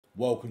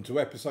Welcome to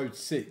episode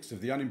 6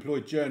 of the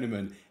Unemployed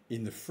Journeyman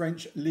in the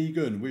French Ligue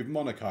 1 with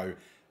Monaco.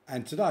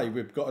 And today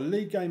we've got a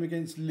league game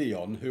against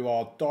Lyon, who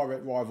are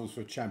direct rivals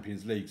for a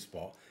Champions League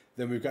spot.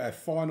 Then we've got a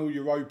final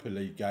Europa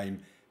League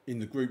game in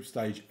the group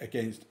stage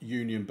against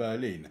Union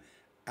Berlin.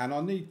 And I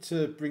need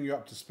to bring you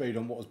up to speed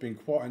on what has been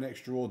quite an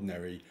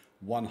extraordinary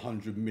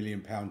 £100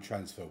 million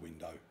transfer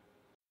window.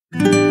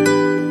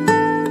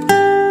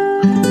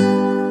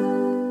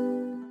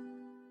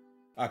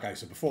 Okay,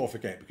 so before I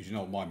forget, because you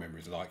know what my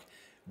memories are like,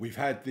 we've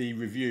had the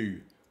review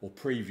or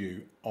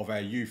preview of our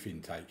youth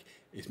intake.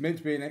 It's meant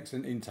to be an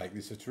excellent intake.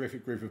 This is a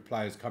terrific group of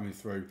players coming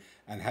through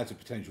and has the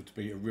potential to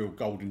be a real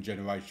golden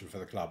generation for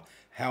the club.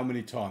 How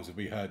many times have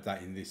we heard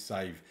that in this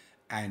save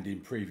and in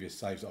previous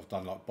saves that I've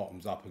done, like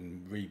bottoms up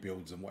and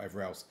rebuilds and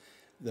whatever else,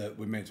 that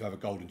we're meant to have a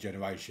golden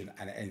generation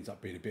and it ends up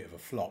being a bit of a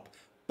flop.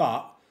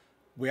 But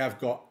we have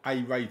got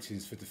A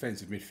ratings for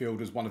defensive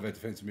midfielders. One of our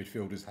defensive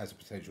midfielders has the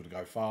potential to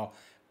go far,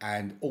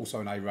 and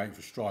also an A rating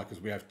for strikers.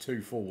 We have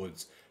 2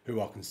 forwards who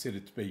are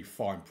considered to be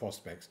fine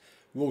prospects.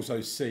 We also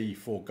C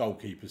for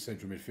goalkeepers,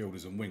 central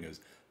midfielders and wingers.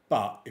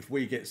 But if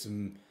we get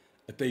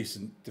a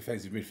decent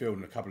defensive midfield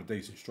and a couple of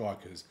decent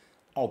strikers,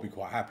 I'll be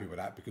quite happy with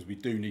that, because we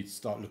do need to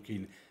start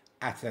looking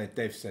at our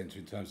dev centre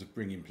in terms of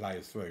bringing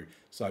players through.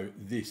 So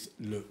this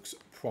looks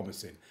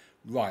promising.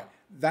 Right,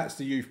 that's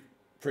the youth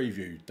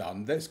preview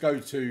done. Let's go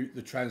to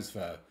the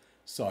transfer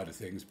side of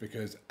things,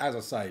 because as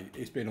I say,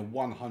 it's been a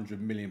 £100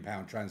 million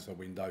transfer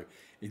window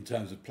in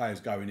terms of players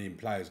going in,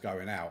 players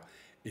going out.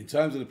 In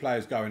terms of the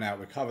players going out,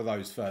 we'll cover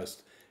those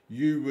first.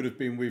 You would have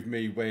been with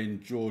me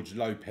when George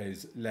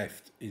Lopez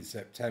left in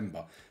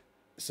September.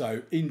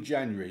 So in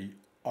January,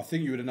 I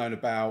think you would have known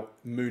about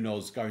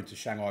Munoz going to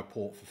Shanghai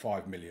Port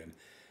for £5 million.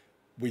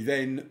 We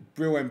then,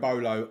 Bril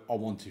Embolo, I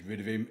wanted rid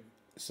of him,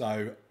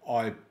 so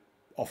I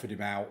offered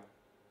him out,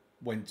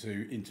 went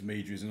to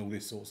intermediaries and all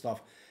this sort of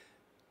stuff.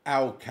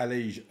 Al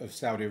Khalij of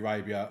Saudi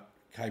Arabia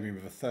came in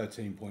with a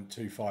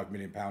 £13.25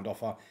 million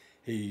offer.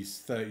 He's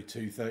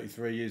 32,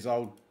 33 years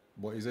old.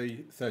 What is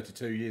he?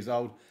 32 years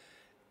old.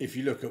 If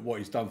you look at what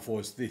he's done for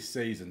us this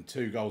season,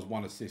 2 goals,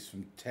 1 assist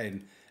from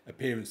 10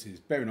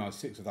 appearances. Very nice,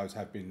 6 of those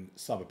have been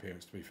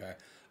sub-appearances, to be fair.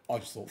 I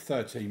just thought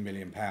 £13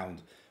 million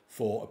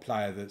for a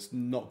player that's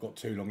not got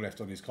too long left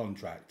on his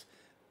contract.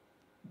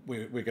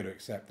 We're going to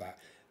accept that.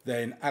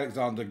 Then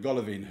Alexander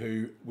Golovin,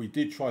 who we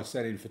did try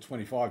selling for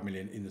 £25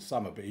 million in the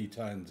summer, but he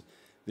turned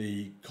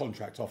the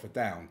contract offer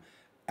down.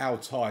 Al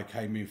Tai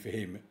came in for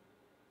him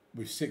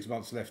with 6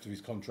 months left of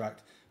his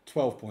contract,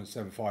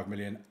 £12.75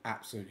 million.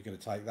 Absolutely going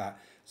to take that.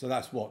 So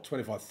that's what,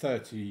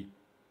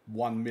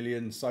 31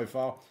 million so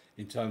far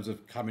in terms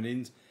of coming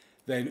in.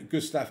 Then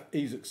Gustav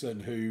Isaacson,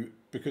 who,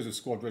 because of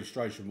squad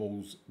registration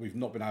rules, we've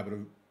not been able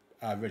to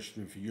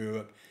register him for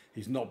Europe.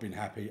 He's not been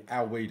happy.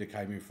 Al Weeder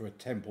came in for a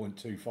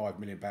 £10.25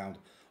 million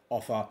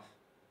offer.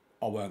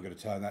 I weren't going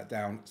to turn that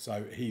down,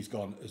 so he's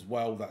gone as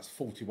well. That's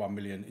 41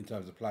 million in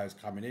terms of players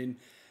coming in.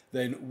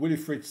 Then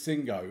Wilfried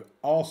Singo,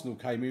 Arsenal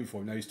came in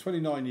for him. Now he's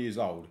 29 years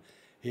old.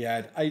 He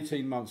had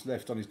 18 months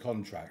left on his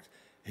contract.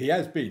 He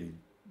has been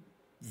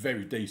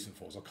very decent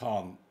for us, I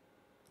can't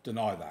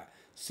deny that.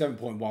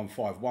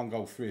 7.15, 1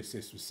 goal, 3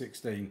 assists from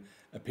 16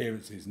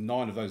 appearances.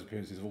 9 of those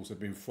appearances have also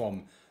been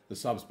from the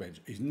subs bench.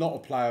 He's not a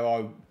player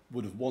I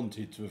would have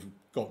wanted to have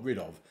got rid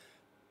of,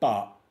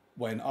 but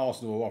when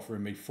Arsenal were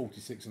offering me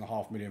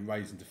 46.5 million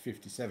raised into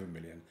 57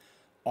 million,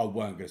 I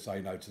weren't going to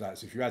say no to that.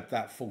 So if you add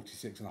that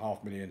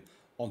 46.5 million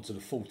onto the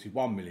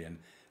 41 million,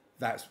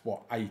 that's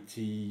what,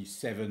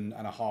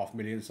 87.5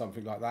 million,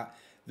 something like that.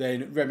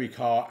 Then Remy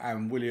Carr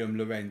and William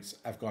Lawrence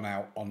have gone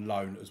out on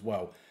loan as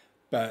well.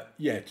 But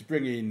yeah, to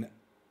bring in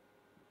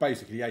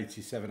basically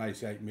 87,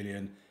 88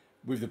 million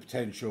with the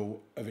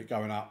potential of it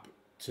going up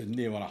to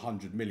near on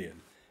 100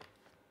 million,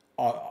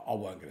 I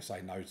weren't going to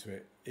say no to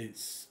it.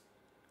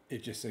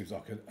 It just seems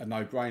like a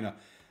no-brainer.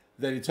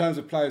 Then in terms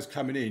of players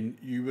coming in,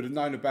 you would have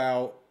known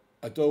about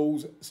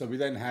Aduls. So we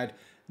then had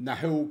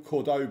Nahil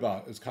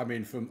Cordoba has come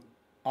in from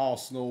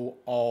Arsenal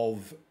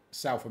of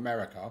South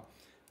America,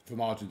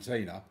 from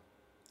Argentina.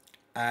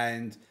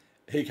 And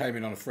he came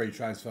in on a free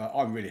transfer.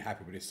 I'm really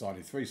happy with this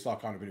signing. 3-star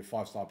kind of bit of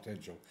 5-star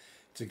potential.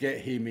 To get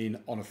him in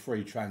on a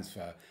free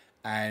transfer.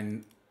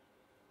 And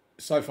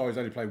so far he's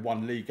only played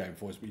 1 league game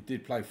for us, but he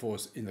did play for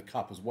us in the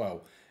cup as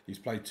well. He's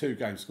played 2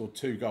 games, scored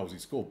 2 goals. He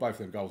scored both of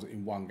them goals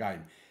in 1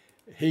 game.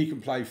 He can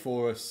play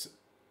for us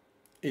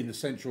in the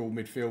central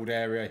midfield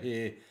area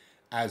here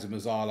as a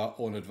Mazzala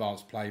or an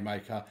advanced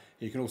playmaker.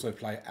 He can also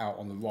play out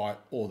on the right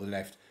or the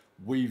left.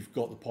 We've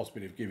got the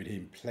possibility of giving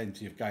him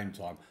plenty of game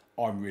time.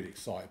 I'm really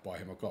excited by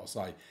him, I've got to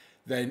say.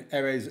 Then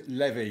Erez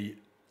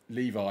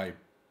Levi,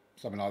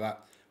 something like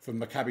that, from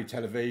Maccabi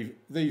Tel Aviv.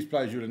 These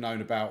players you would have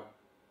known about,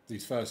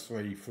 these first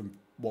 3 from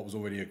what was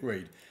already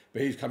agreed.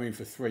 But he's come in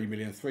for 3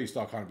 million,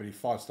 3-star kind of ability,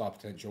 5-star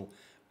potential,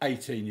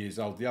 18 years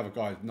old. The other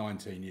guy is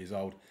 19 years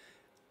old.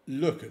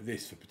 Look at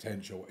this for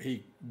potential.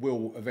 He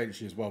will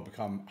eventually as well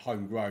become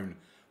homegrown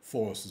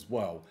for us as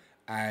well.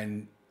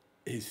 And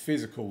his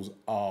physicals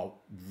are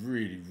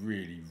really,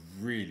 really,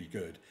 really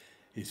good.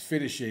 His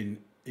finishing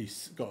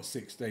He's got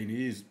 16.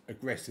 He is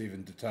aggressive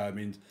and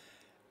determined.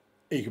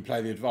 He can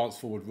play the advanced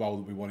forward role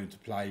that we want him to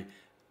play.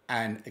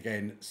 And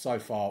again, so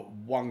far,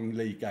 1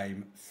 league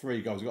game,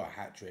 3 goals. He got a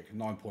hat-trick,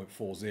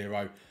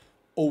 9.40.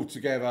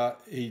 Altogether,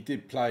 he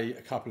did play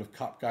a couple of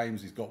cup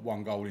games. He's got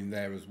 1 goal in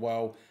there as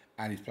well.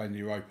 And he's playing the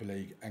Europa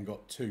League and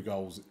got 2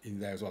 goals in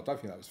there as well. I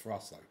don't think that was for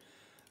us, though.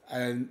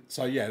 And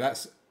so, yeah,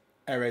 that's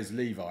Erez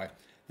Levi.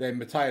 Then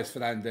Mateus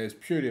Fernandez,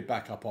 purely a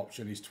backup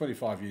option. He's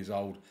 25 years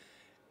old.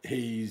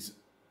 He's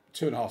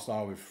 2.5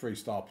 star with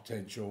 3-star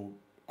potential.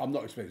 I'm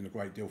not expecting a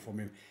great deal from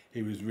him.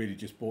 He was really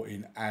just brought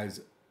in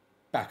as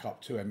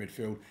backup to our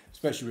midfield,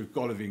 especially with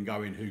Golovin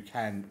going, who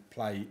can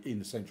play in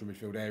the central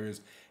midfield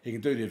areas. He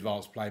can do the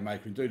advanced playmaker, he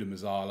can do the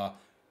Mazzala.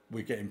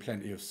 We're getting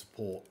plenty of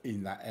support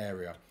in that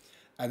area.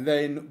 And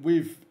then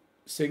with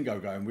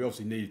Singo going, we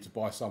obviously needed to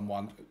buy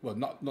someone, well,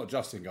 not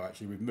just Singo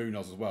actually, with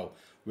Munoz as well.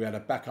 We had a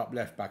backup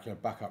left back and a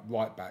backup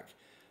right back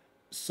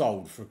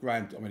sold for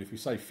grand. I mean, if we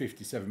say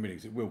 57 million,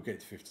 it will get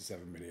to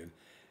 57 million.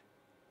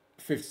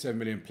 57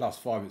 million plus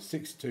 5, it's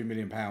 62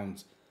 million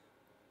pounds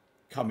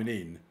coming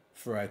in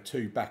for our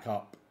 2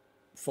 backup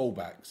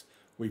fullbacks.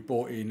 We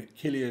bought in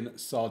Kylian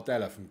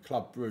Sardella from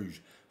Club Bruges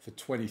for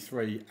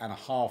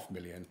 23.5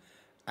 million,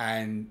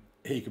 and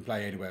he can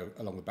play anywhere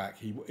along the back.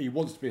 He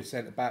wants to be a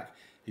centre back.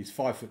 He's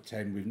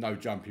 5'10" with no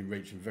jumping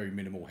reach and very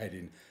minimal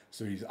heading,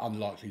 so he's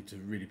unlikely to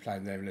really play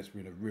in there unless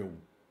we're in a real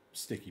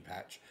sticky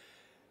patch.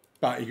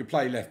 But he can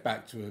play left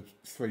back to a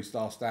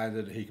 3-star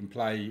standard. He can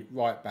play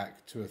right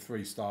back to a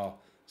 3-star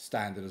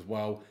standard as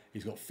well.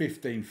 He's got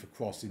 15 for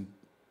crossing,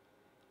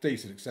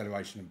 decent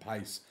acceleration and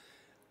pace.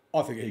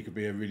 I think he could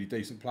be a really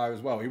decent player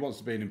as well. He wants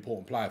to be an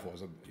important player for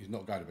us. He's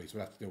not going to be, so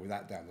we'll have to deal with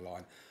that down the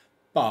line.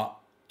 But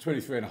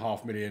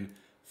 23.5 million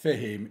for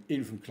him,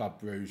 in from Club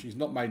Bruges. He's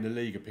not made a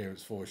league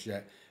appearance for us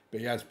yet, but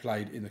he has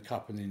played in the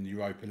Cup and in the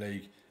Europa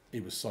League. He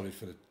was solid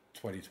for the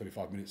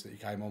 20-25 minutes that he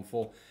came on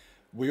for.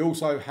 We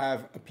also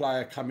have a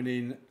player coming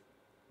in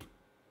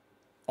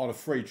on a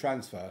free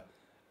transfer.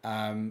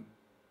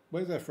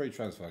 Where's their free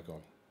transfer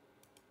gone?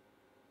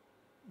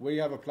 We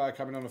have a player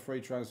coming on a free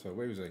transfer.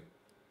 Where was he?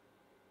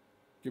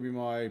 Give me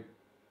my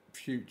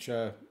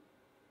future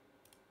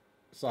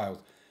sales.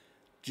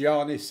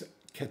 Giannis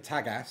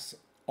Katagas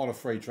on a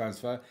free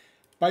transfer.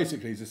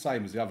 Basically, he's the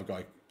same as the other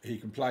guy. He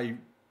can play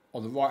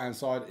on the right-hand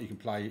side. He can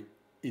play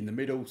in the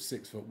middle,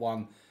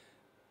 6'1",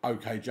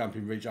 okay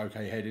jumping reach,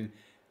 okay heading.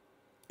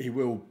 He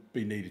will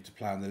be needed to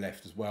play on the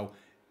left as well.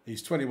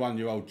 He's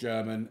 21-year-old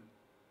German.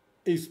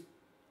 He's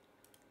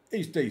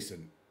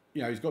decent.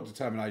 You know, he's got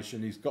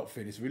determination, he's got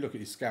fitness. If we look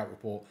at his scout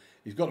report,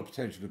 he's got the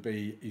potential to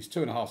be, he's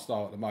 2.5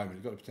 star at the moment,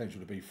 he's got the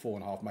potential to be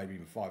 4.5, maybe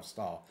even 5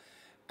 star.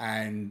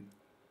 And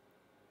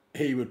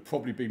he would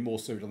probably be more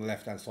suited on the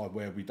left-hand side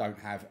where we don't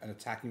have an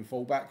attacking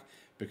fullback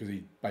because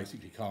he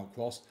basically can't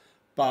cross.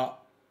 But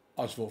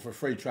I just thought for a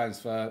free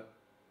transfer,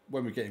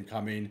 when we get him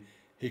come in,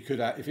 he could,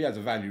 if he has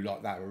a value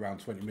like that, around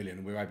 20 million,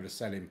 and we're able to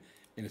sell him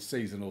in a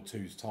season or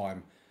two's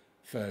time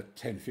for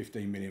 10,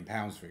 15 million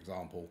pounds, for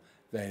example,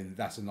 then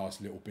that's a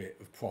nice little bit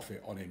of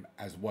profit on him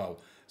as well.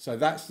 So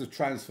that's the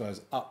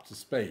transfers up to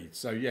speed.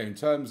 So yeah, in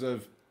terms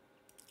of,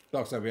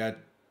 like I said, we had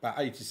about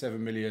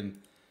 87 million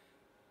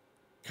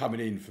coming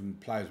in from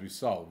players we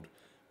sold.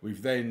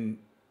 We've then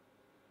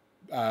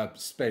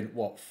spent,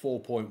 what,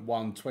 4.1,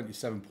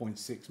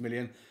 27.6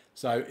 million.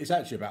 So it's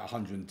actually about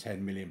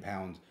 110 million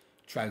pound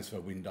transfer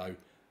window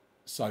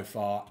so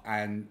far.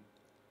 And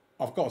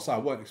I've got to say, I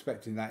weren't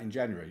expecting that in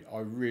January. I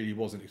really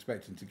wasn't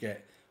expecting to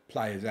get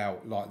players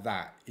out like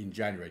that in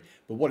January.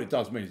 But what it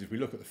does mean is if we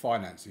look at the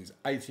finances,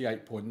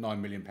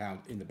 88.9 million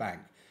pounds in the bank.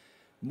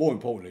 More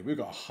importantly, we've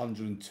got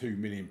 102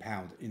 million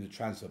pounds in the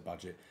transfer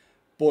budget.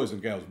 Boys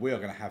and girls, we are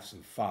going to have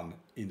some fun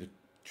in the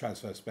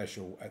transfer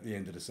special at the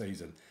end of the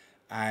season.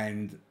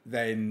 And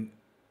then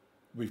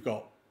we've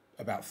got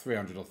about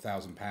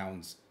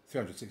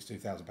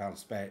 £362,000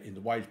 spare in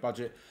the wage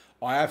budget.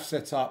 I have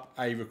set up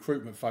a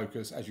recruitment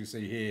focus, as you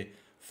see here,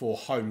 for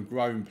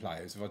homegrown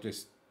players. If I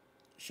just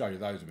show you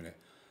those a minute.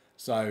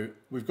 So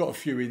we've got a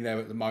few in there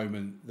at the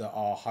moment that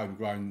are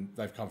homegrown.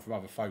 They've come from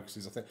other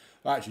focuses. I think,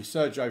 well, actually,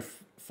 Sergio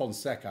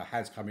Fonseca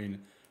has come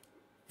in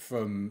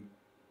from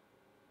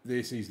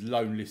this. He's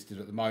loan listed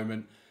at the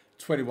moment.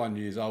 21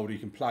 years old. He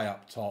can play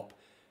up top.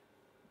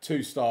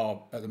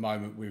 2-star at the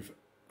moment with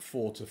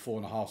 4 to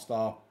 4.5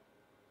 star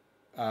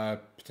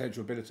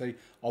potential ability.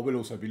 I will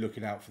also be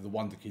looking out for the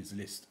Wonder Kids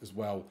list as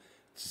well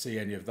to see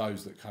any of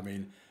those that come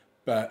in.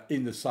 But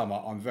in the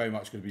summer, I'm very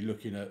much going to be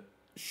looking at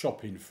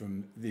shopping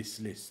from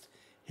this list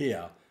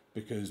here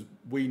because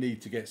we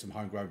need to get some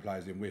homegrown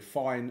players in. We're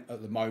fine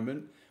at the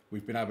moment.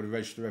 We've been able to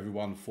register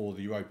everyone for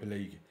the Europa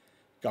League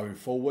going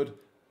forward.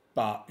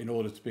 But in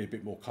order to be a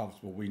bit more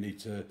comfortable, we need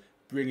to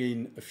bring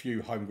in a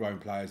few homegrown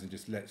players and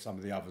just let some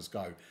of the others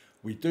go.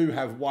 We do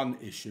have one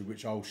issue,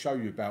 which I'll show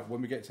you about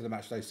when we get to the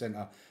Matchday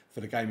Centre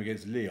for the game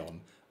against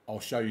Lyon. I'll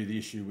show you the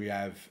issue we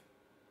have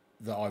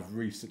that I've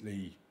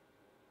recently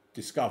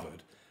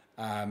discovered.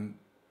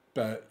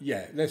 But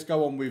yeah, let's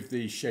go on with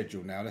the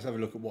schedule now. Let's have a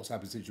look at what's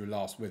happened since you were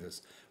last with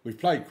us. We've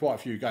played quite a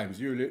few games.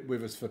 You were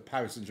with us for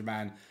Paris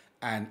Saint-Germain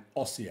and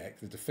Osijek,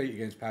 the defeat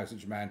against Paris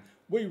Saint-Germain.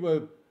 We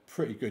were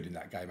pretty good in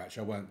that game,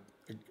 actually. I weren't,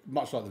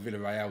 much like the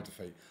Villarreal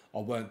defeat, I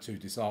weren't too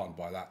disheartened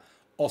by that.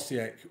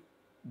 Osijek,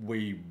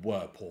 we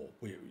were poor.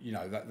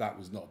 That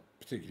was not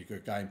a particularly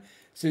good game.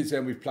 Since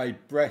then, we've played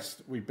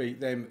Brest. We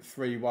beat them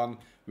 3-1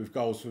 with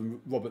goals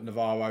from Robert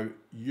Navarro,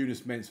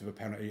 Yunus Mensah with a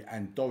penalty,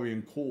 and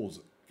Dorian Cause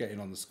getting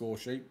on the score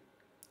sheet.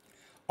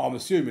 I'm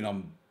assuming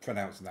I'm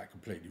pronouncing that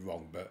completely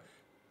wrong, but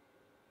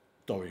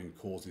Dorian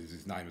Cause is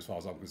his name as far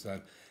as I'm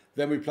concerned.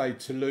 Then we played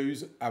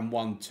Toulouse and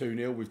won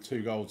 2-0 with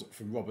 2 goals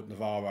from Robert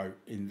Navarro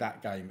in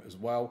that game as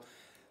well.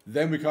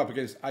 Then we come up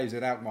against AZ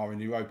Alkmaar in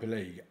the Europa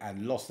League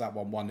and lost that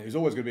 1-1. It was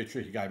always going to be a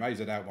tricky game.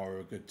 AZ Alkmaar are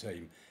a good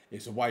team.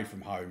 It's away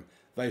from home.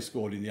 They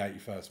scored in the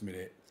 81st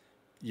minute.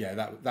 Yeah,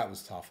 that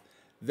was tough.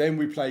 Then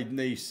we played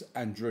Nice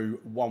and drew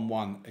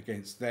 1-1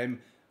 against them.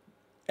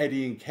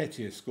 Eddie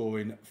Nketiah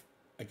scoring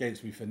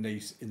against me for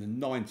Nice in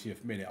the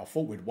 90th minute. I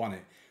thought we'd won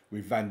it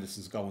with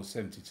Vanderson's goal on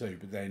 72,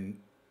 but then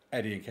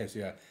Eddie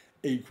Nketiah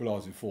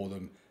equalising for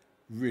them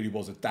really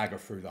was a dagger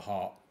through the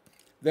heart.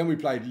 Then we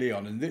played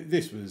Lyon, and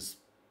this was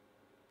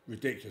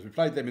ridiculous. We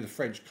played them in the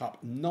French Cup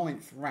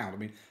 9th round. I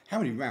mean, how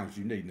many rounds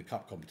do you need in the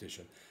cup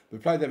competition? We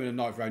played them in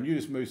the 9th round.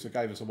 Yunus Mensah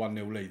gave us a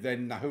 1-0 lead.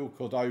 Then Nahul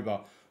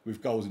Cordoba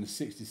with goals in the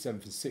 67th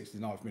and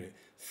 69th minute.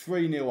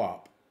 3-0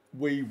 up.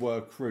 We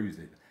were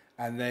cruising.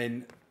 And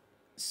then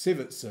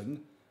Sivertsen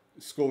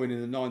scoring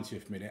in the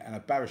 90th minute and a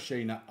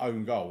Barashina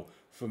own goal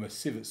from a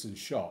Sivertsen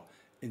shot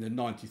in the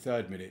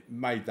 93rd minute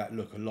made that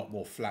look a lot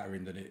more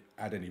flattering than it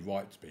had any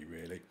right to be,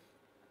 really.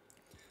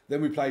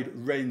 Then we played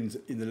Rennes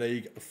in the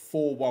league, a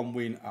 4-1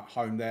 win at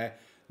home there.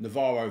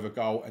 Navarro with a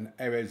goal and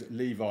Erez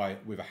Levi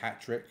with a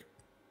hat-trick.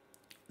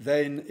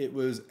 Then it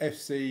was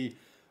FC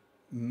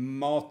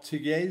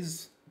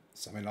Martigues,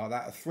 something like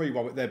that, a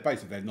 3-1.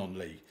 They're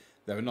non-league.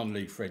 They're a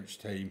non-league French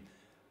team.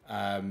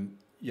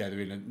 Yeah, they're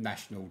in a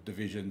national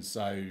division,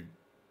 so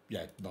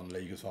yeah,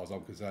 non-league as far as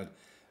I'm concerned.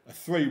 A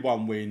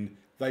 3-1 win.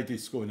 They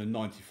did score in the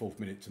 94th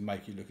minute to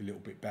make it look a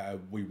little bit better.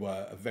 We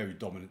were a very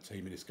dominant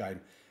team in this game.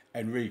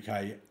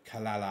 Enrique,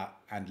 Kalala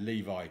and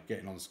Levi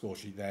getting on the score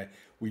sheet there.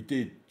 We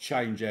did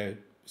change our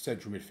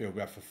central midfield. We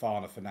had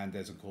Fofana,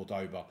 Fernandez and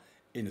Cordoba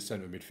in the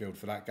centre midfield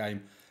for that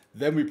game.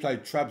 Then we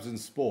played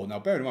Trabzonspor. Now,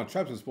 bearing in mind,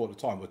 Trabzonspor at the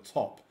time were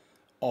top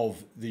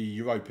of the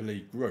Europa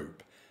League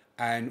group.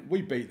 And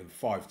we beat them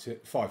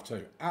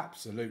 5-2.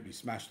 Absolutely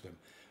smashed them.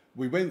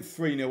 We went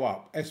 3-0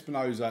 up.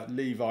 Espinoza,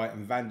 Levi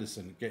and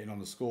Vanderson getting on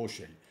the score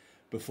sheet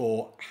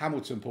before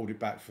Hamilton pulled it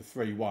back for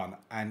 3-1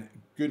 and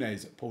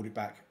Gunes pulled it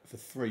back for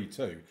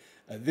 3-2.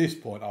 At this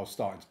point, I was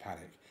starting to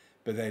panic.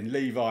 But then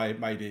Levi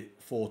made it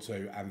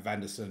 4-2 and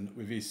Vanderson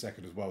with his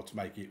second as well to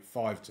make it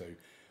 5-2.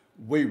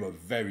 We were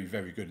very,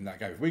 very good in that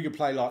game. If we could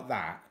play like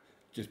that,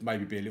 just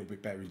maybe be a little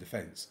bit better in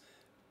defence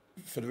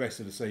for the rest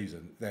of the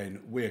season,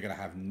 then we're going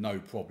to have no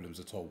problems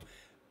at all.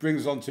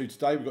 Brings us on to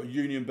today. We've got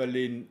Union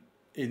Berlin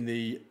in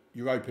the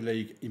Europa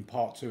League in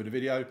part 2 of the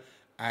video,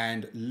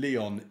 and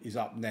Lyon is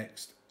up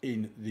next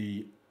in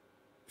the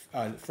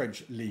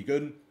French Ligue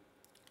 1.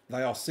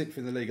 They are 6th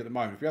in the league at the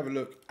moment. If we have a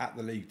look at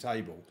the league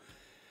table,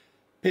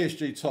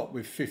 PSG top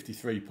with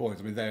 53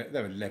 points. I mean, they're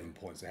 11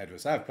 points ahead of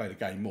us. They have played a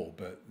game more,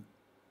 but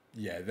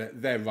yeah,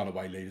 they're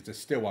runaway leaders. They're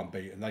still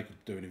unbeaten. They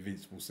could do an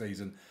invincible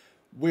season.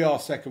 We are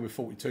second with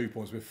 42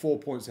 points. We're 4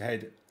 points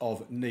ahead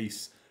of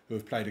Nice, who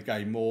have played a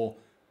game more.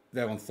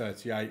 They're on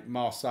 38.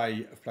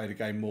 Marseille have played a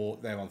game more.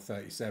 They're on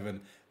 37.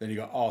 Then you've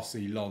got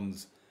RC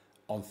Lens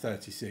on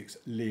 36.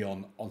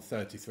 Lyon on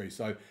 33.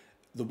 So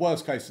the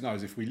worst case scenario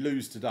is if we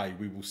lose today,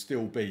 we will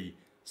still be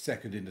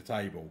second in the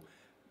table.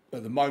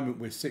 At the moment,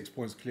 we're 6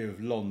 points clear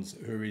of Lens,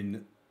 who are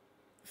in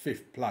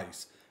 5th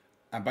place.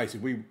 And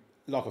basically,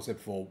 like I said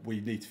before,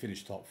 we need to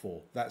finish top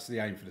 4. That's the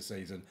aim for the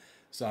season.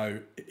 So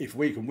if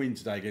we can win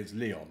today against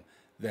Lyon,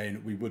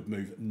 then we would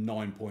move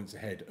 9 points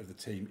ahead of the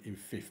team in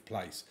 5th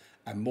place.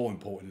 And more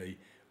importantly,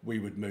 we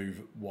would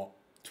move,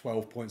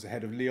 12 points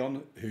ahead of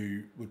Lyon,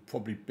 who would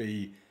probably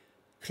be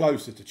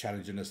closer to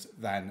challenging us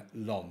than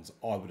Lens,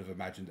 I would have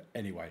imagined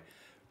anyway.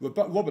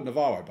 But Robert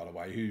Navarro, by the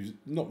way, who's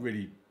not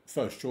really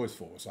first choice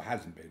for us, or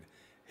hasn't been,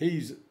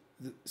 he's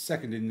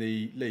second in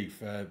the league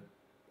for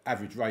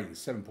average rating,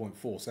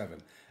 7.47.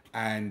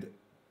 And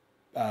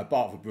Bart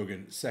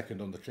Verbruggen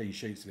second on the clean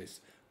sheets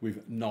list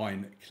with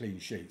 9 clean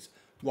sheets.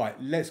 Right,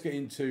 let's get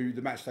into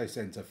the Matchday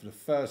Centre for the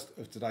first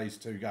of today's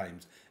 2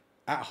 games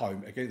at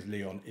home against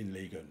Lyon in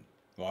Ligue 1.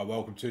 Right,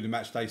 welcome to the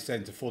Matchday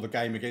Centre for the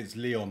game against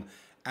Lyon.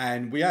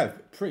 And we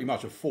have pretty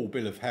much a full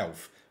bill of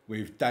health,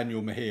 with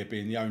Daniel Mahir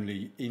being the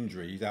only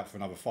injury. He's out for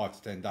another 5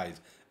 to 10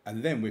 days.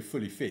 And then we're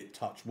fully fit,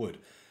 touch wood.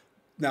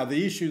 Now,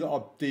 the issue that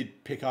I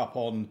did pick up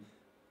on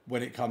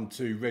when it comes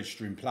to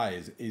registering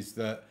players is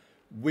that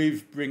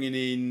with bringing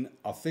in,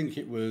 I think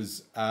it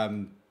was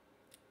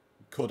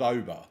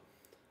Cordoba,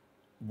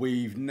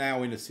 we've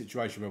now in a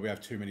situation where we have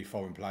too many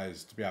foreign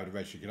players to be able to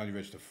register. You can only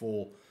register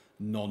 4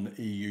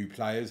 non-EU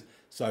players.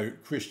 So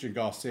Christian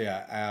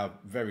Garcia, our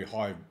very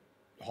high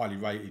highly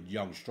rated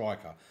young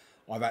striker.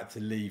 I've had to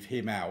leave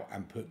him out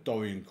and put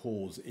Dorian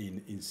Cause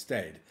in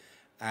instead.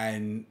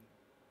 And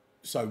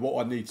so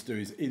what I need to do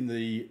is, in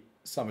the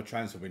summer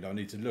transfer window, I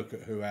need to look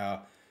at who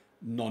our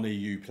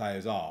non-EU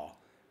players are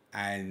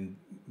and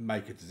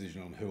make a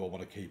decision on who I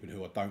want to keep and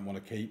who I don't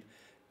want to keep,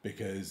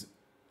 because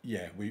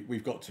yeah,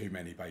 we've got too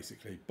many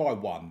basically, by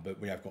one, but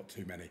we have got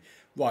too many.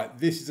 Right,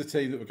 this is the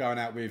team that we're going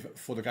out with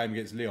for the game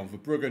against Lyon.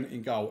 Verbruggen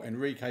in goal,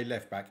 Enrique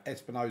left back,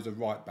 Espinosa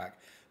right back,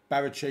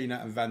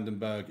 Barracina and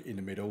Vandenberg in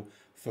the middle,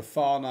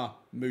 Fofana,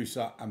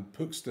 Musa and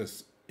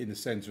Puxtas in the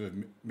centre of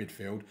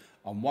midfield.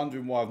 I'm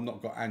wondering why I've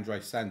not got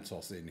Andre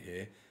Santos in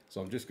here, so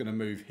I'm just going to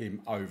move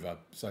him over.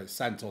 So it's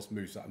Santos,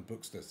 Musa and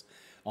Puxtas.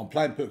 I'm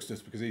playing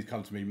Puxtas because he's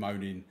come to me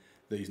moaning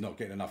that he's not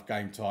getting enough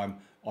game time.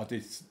 I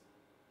did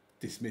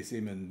dismiss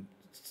him and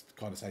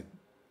kind of say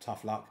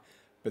tough luck,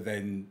 but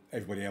then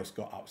everybody else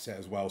got upset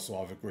as well,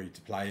 so I've agreed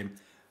to play him.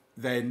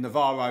 Then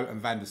Navarro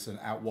and Vanderson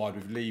out wide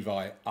with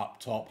Levi up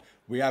top.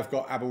 We have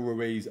got Abel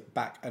Ruiz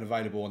back and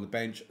available on the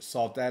bench.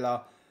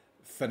 Sardella,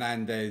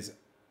 Fernandez,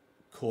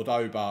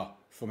 Cordoba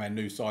from our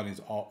new signings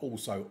are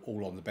also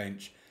all on the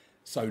bench.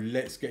 So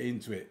let's get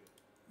into it.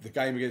 The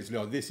game against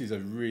Lyon, this is a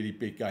really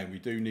big game. We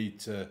do need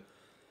to,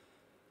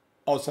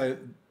 I'll say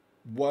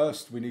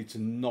worst, we need to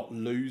not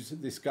lose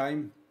this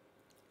game.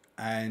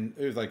 And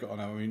who have they got on?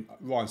 I mean,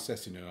 Ryan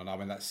Sessegnon on. I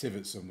mean, that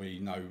Sivertson we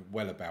know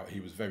well about. He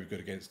was very good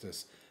against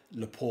us.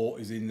 Laporte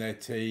is in their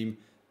team.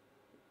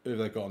 Who have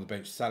they got on the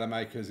bench?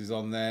 Salamakers is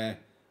on there.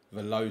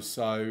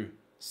 Veloso,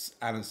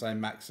 Alan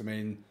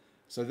Saint-Maximin.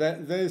 So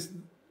there's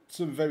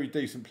some very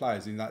decent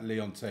players in that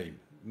Lyon team.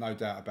 No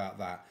doubt about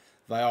that.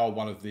 They are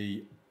one of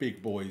the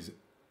big boys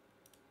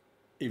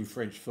in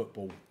French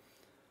football.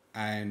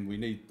 And we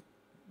need,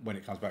 when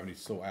it comes back, we need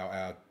to sort out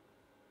our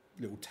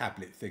little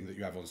tablet thing that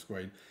you have on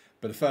screen.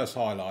 But the first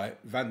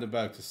highlight,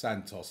 Vandenberg to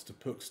Santos to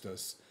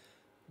Puxtas,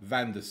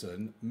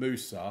 Vanderson,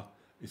 Musa.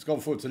 It's gone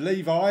forward to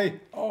Levi.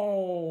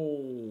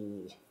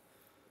 Oh,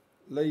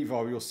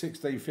 Levi, you're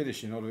 16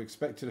 finishing. I'd have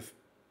expected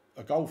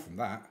a goal from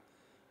that.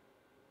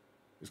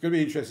 It's going to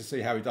be interesting to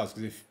see how he does,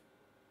 because if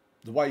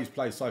the way he's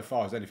played so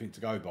far is anything to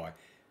go by,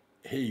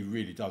 he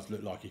really does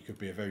look like he could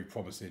be a very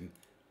promising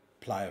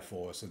player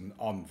for us, and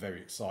I'm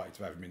very excited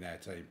to have him in our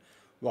team.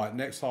 Right,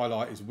 next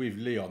highlight is with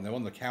Lyon. They're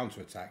on the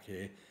counter-attack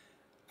here,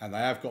 and they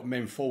have got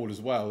men forward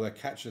as well. They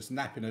catch us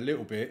napping a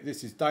little bit.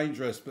 This is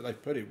dangerous, but they've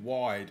put it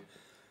wide.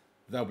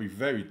 They'll be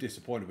very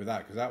disappointed with that,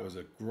 because that was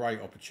a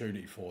great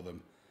opportunity for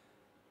them.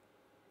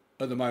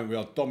 At the moment, we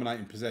are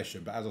dominating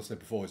possession, but as I said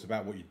before, it's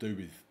about what you do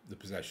with the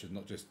possession,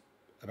 not just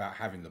about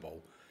having the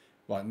ball.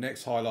 Right,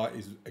 next highlight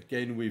is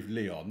again with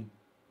Lyon.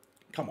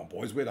 Come on,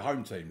 boys, we're the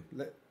home team.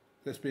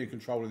 Let's be in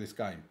control of this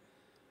game.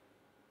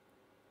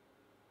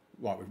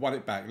 Right, we've won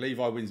it back.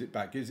 Levi wins it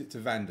back, gives it to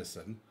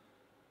Vanderson.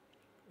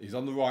 He's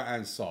on the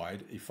right-hand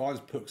side. He finds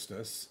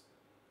Puxtas.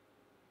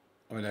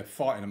 I mean, they're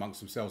fighting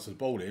amongst themselves for the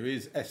ball here.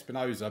 Here's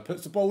Espinosa,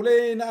 puts the ball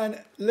in,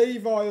 and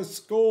Levi has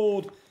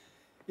scored.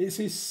 It's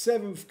his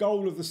 7th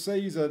goal of the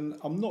season.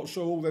 I'm not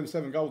sure all them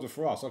 7 goals are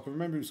for us. I can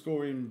remember him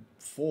scoring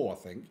 4, I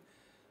think.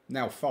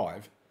 Now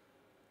 5.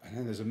 And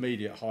then there's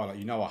immediate highlight.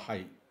 You know I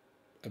hate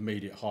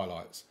immediate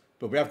highlights.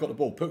 But we have got the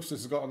ball. Puxtas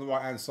has got on the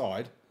right-hand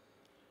side.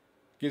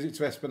 Gives it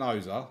to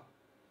Espinosa.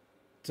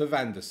 To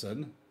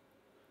Vanderson.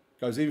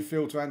 Goes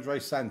infield to Andre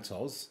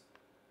Santos.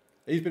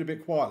 He's been a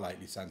bit quiet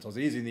lately, Santos.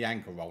 He is in the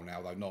anchor role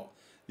now, though, not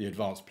the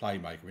advanced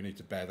playmaker. We need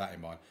to bear that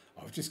in mind.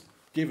 I've just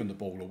given the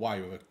ball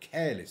away with a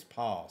careless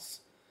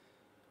pass.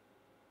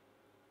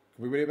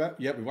 Can we win it back?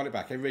 Yep, we won it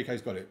back.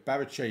 Enrique's got it.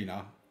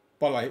 Barracina.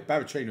 By the way,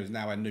 Barracina is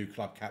now our new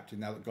club captain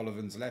now that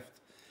Golovan's left.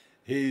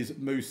 Here's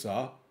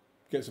Musa.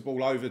 Gets the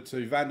ball over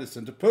to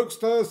Vanderson. To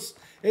Puxtas.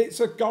 It's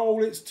a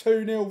goal. It's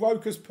 2-0.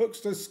 Rokas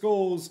Puxtas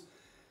scores.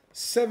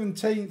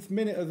 17th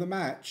minute of the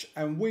match,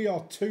 and we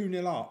are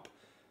 2-0 up.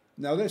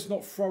 Now, let's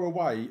not throw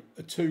away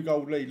a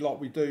 2-goal lead like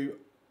we do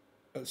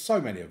at so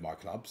many of my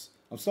clubs.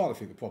 I'm starting to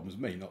think the problem's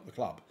me, not the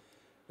club.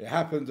 It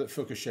happened at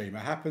Fukushima,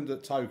 it happened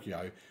at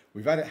Tokyo.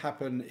 We've had it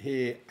happen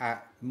here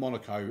at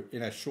Monaco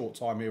in a short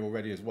time here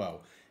already as well.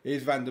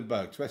 Here's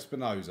Vandenberg to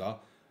Espinosa.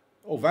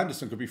 Oh,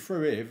 Vanderson could be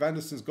through here.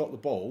 Vanderson's got the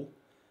ball.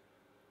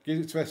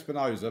 Gives it to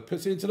Espinosa,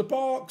 puts it into the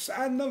box,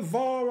 and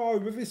Navarro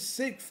with his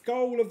 6th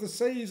goal of the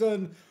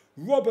season.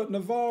 Robert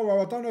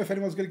Navarro, I don't know if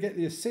anyone's going to get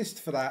the assist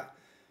for that,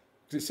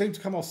 because it seemed to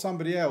come off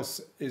somebody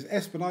else. Is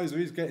Espinosa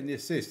is getting the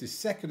assist, his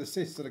 2nd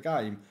assist of the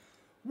game.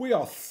 We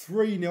are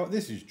 3-0.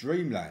 This is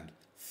dreamland.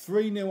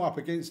 3-0 up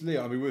against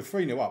Lyon. I mean, we were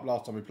 3-0 up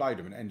last time we played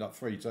them and ended up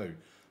 3-2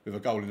 with a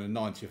goal in the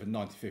 90th and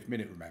 95th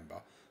minute,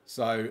 remember.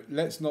 So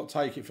let's not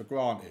take it for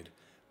granted.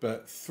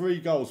 But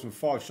 3 goals from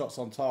 5 shots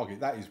on target,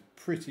 that is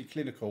pretty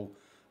clinical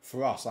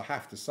for us, I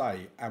have to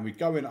say. And we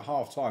go in at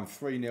half-time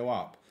 3-0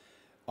 up.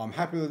 I'm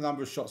happy with the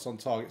number of shots on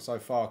target so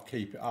far.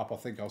 Keep it up. I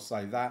think I'll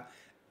say that.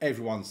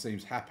 Everyone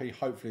seems happy.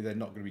 Hopefully they're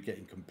not going to be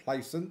getting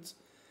complacent.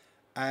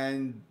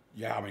 And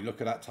yeah, I mean,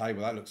 look at that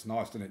table. That looks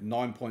nice, doesn't it?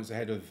 9 points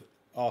ahead of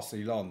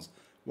RC Lons.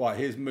 Right,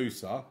 here's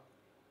Musa.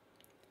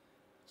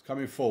 He's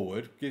coming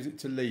forward. Gives it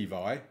to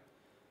Levi.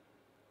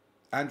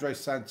 Andre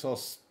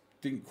Santos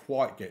didn't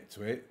quite get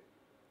to it.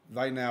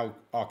 They now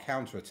are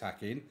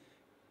counter-attacking.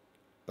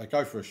 They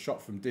go for a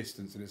shot from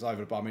distance and it's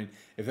over the bar. I mean,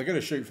 if they're going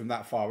to shoot from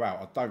that far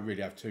out, I don't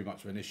really have too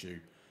much of an issue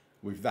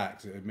with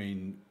that. Because, I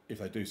mean, if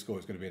they do score,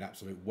 it's going to be an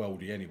absolute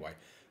worldie anyway.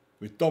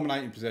 With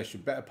dominating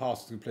possession, better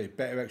passes completed,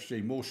 better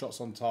XG, more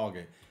shots on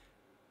target,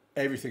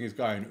 everything is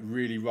going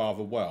really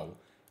rather well.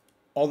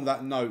 On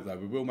that note, though,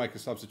 we will make a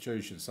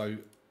substitution. So,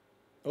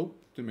 oh,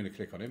 didn't mean to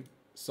click on him.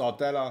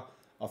 Sardella,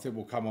 I think,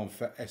 will come on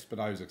for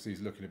Espinoza because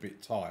he's looking a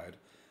bit tired.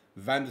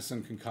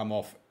 Vanderson can come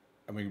off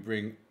and we can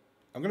bring...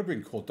 I'm going to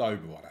bring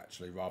Cordoba on,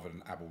 actually, rather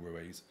than Abel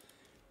Ruiz.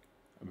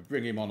 And we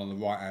bring him on the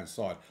right-hand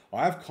side.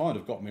 I have kind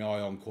of got my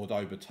eye on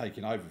Cordoba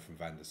taking over from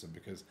Vanderson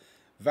because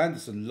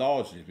Vanderson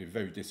largely has been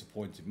very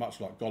disappointed, much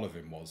like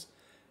Golovin was.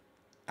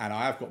 And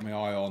I have got my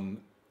eye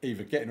on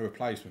either getting a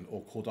replacement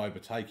or Cordoba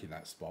taking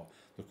that spot.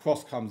 The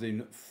cross comes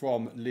in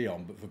from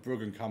Lyon, but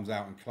Verbruggen comes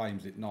out and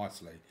claims it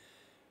nicely.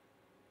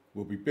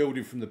 We'll be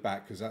building from the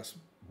back because that's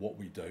what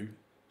we do.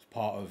 It's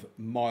part of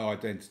my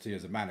identity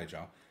as a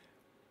manager.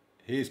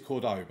 Here's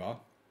Cordoba,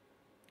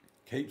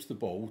 keeps the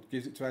ball,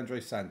 gives it to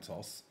Andre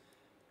Santos,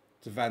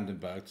 to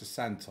Vandenberg, to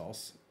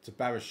Santos, to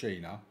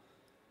Barashina.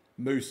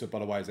 Musa, by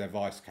the way, is their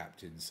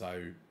vice-captain.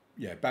 So,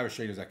 yeah,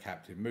 Barashina's their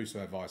captain, Musa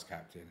their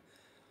vice-captain.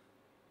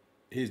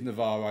 Here's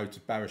Navarro to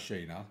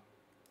Barashina,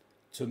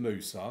 to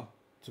Musa,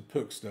 to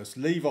Puxtus.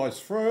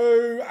 Levi's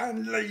through,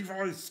 and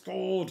Levi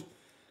scored.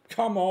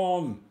 Come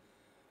on.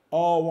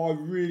 Oh, I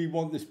really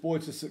want this boy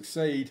to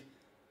succeed.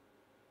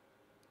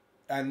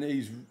 And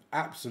he's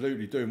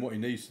absolutely doing what he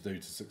needs to do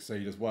to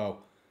succeed as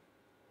well.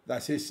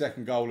 That's his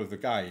second goal of the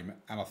game.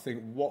 And I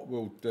think what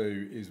we'll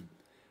do is...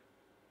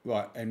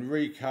 Right,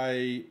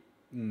 Enrique...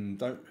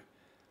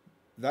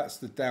 that's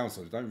the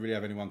downside. We don't really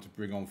have anyone to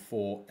bring on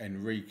for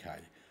Enrique.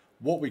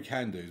 What we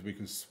can do is we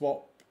can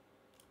swap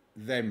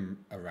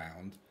them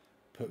around,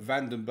 put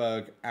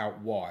Vandenberg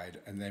out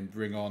wide, and then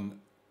bring on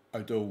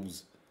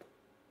O'Douls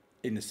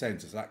in the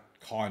centre. So that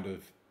kind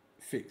of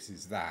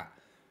fixes that.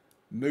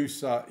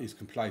 Musa is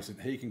complacent.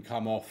 He can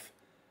come off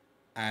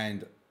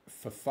and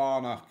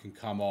Fofana can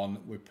come on.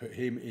 We put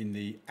him in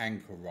the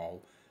anchor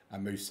role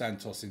and move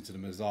Santos into the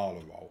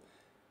Mazzala role.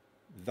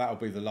 That'll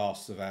be the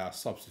last of our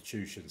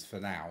substitutions for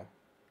now.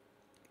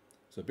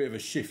 So a bit of a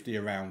shifty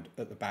around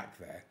at the back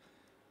there.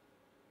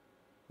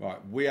 Right,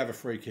 we have a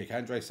free kick.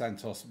 Andre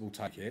Santos will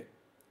take it.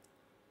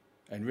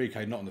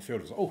 Enrique not on the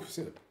field. Oh, it's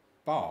at the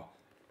bar.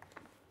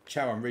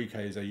 Chao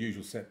Enrique is a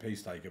usual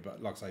set-piece taker,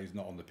 but like I say, he's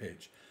not on the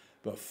pitch.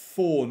 But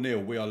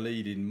 4-0, we are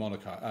leading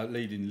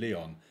leading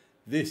Lyon.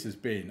 This has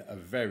been a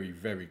very,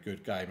 very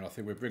good game. And I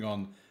think we'll bring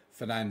on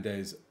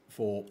Fernandez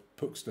for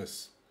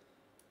Puxtus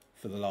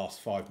for the last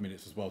 5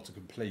 minutes as well to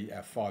complete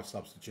our 5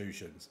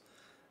 substitutions.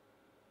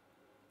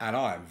 And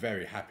I am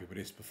very happy with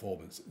this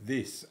performance.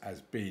 This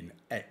has been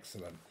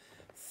excellent.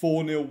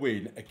 4-0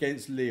 win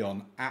against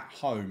Lyon at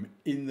home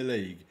in the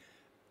league.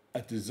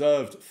 A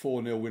deserved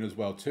 4-0 win as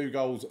well. 2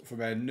 goals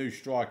from our new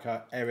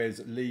striker,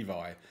 Erez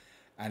Levi.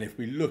 And if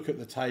we look at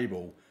the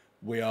table,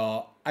 we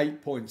are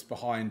 8 points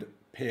behind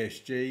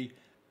PSG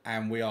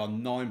and we are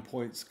 9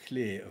 points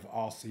clear of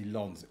RC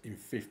Lens in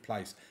 5th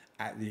place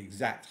at the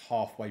exact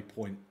halfway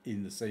point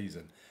in the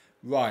season.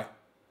 Right,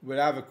 we'll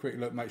have a quick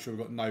look, make sure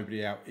we've got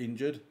nobody out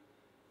injured.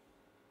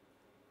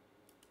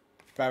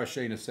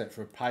 Barashina set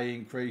for a pay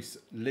increase.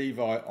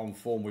 Levi on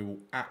form, we will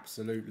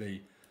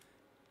absolutely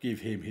give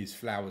him his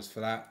flowers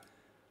for that.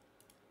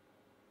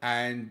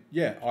 And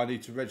yeah, I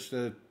need to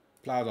register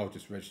players. I'll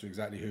just register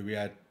exactly who we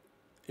had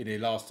in here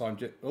last time.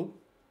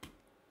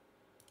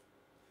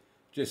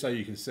 Just so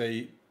you can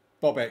see,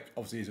 Bobek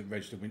obviously isn't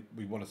registered.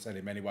 We want to sell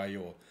him anyway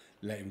or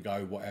let him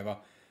go, whatever.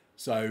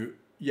 So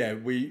yeah,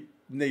 we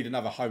need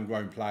another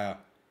homegrown player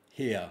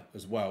here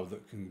as well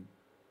that can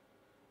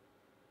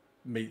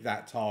meet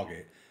that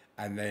target.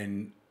 And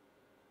then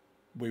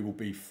we will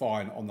be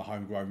fine on the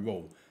homegrown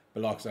rule.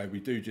 But like I say, we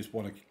do just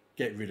want to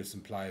get rid of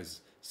some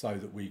players so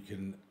that we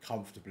can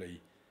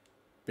comfortably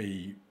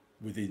be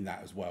within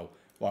that as well.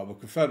 Right, we'll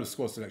confirm the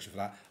squad selection for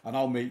that. And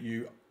I'll meet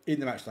you in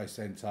the Matchday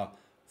Centre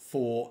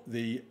for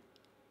the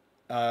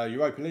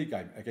Europa League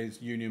game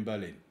against Union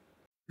Berlin.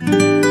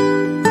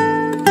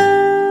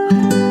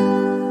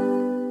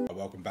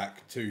 Welcome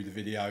back to the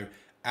video.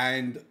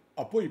 And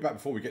I'll put you back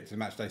before we get to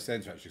the Matchday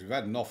Centre actually, because we've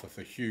had an offer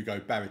for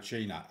Hugo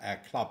Baracina, our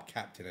club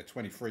captain, a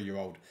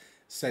 23-year-old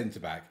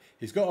centre-back.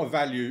 He's got a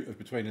value of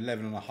between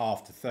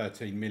 11.5 to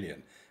 13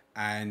 million.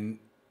 And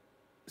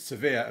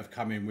Sevilla have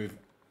come in with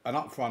an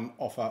upfront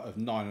offer of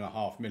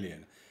 9.5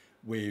 million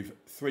with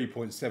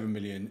 3.7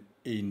 million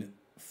in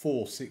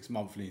 4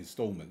 6-monthly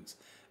instalments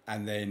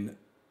and then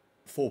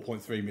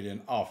 4.3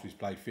 million after he's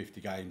played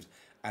 50 games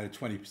and a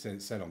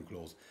 20% sell-on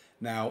clause.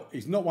 Now,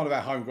 he's not one of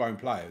our homegrown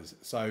players,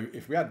 so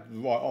if we had the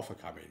right offer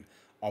come in,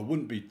 I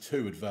wouldn't be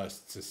too adverse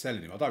to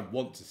selling him. I don't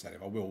want to sell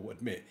him, I will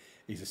admit.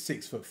 He's a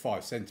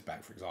 6'5"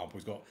 centre-back, for example.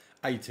 He's got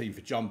 18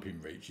 for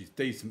jumping reach. He's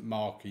decent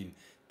marking,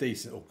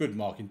 decent or good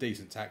marking,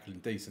 decent tackling,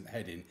 decent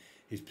heading.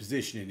 his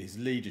positioning, his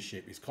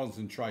leadership, his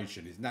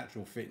concentration, his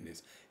natural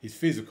fitness, his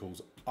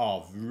physicals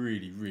are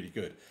really, really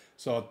good.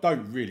 So I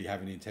don't really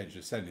have any intention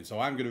of selling him. So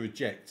I'm going to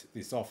reject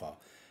this offer.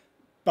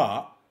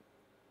 But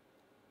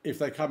if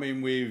they come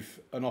in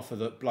with an offer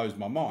that blows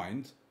my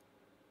mind,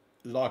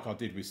 like I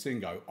did with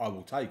Singo, I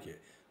will take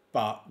it.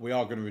 But we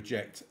are going to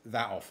reject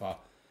that offer.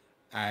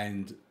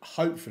 And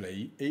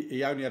hopefully,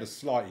 he only had a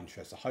slight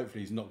interest. So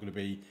hopefully he's not going to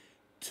be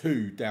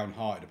too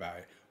downhearted about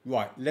it.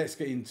 Right, let's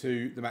get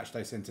into the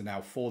Matchday Centre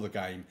now for the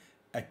game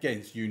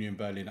against Union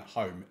Berlin at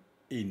home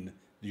in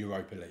the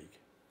Europa League.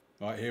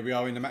 Right, here we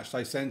are in the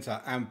Matchday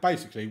Centre, and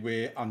basically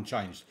we're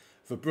unchanged.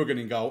 For Bruggen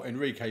in goal,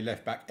 Enrique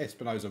left back,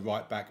 Espinosa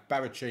right back,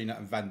 Baracina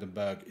and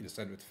Vandenberg in the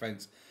centre of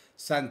defence,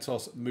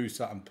 Santos,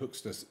 Musa and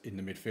Puxtas in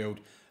the midfield,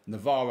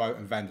 Navarro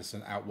and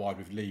Vanderson out wide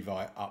with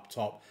Levi up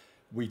top.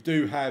 We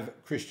do have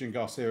Christian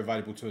Garcia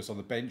available to us on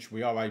the bench.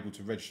 We are able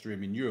to register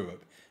him in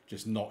Europe,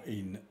 just not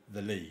in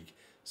the league.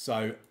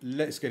 So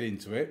let's get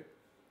into it.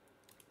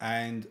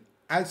 And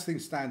as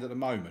things stand at the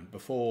moment,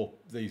 before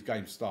these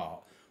games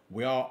start,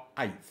 we are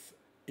 8th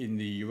in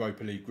the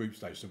Europa League group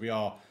stage. So we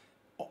are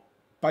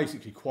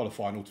basically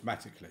qualifying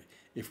automatically.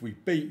 If we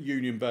beat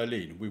Union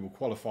Berlin, we will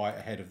qualify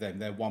ahead of them.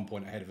 They're 1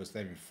 point ahead of us.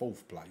 They're in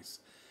 4th place.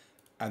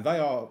 And they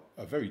are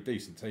a very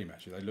decent team,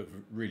 actually. They look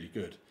really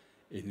good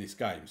in this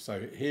game.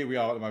 So here we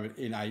are at the moment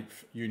in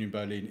 8th, Union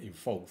Berlin in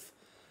 4th.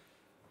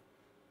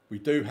 We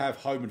do have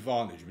home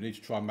advantage. We need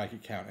to try and make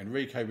it count.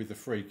 Enrique with the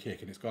free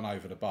kick, and it's gone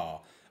over the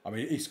bar. I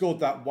mean, he scored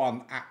that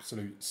one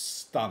absolute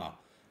stunner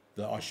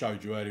that I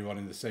showed you earlier on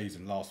in the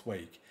season last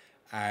week.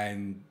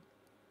 And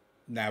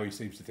now he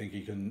seems to think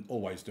he can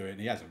always do it, and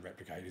he hasn't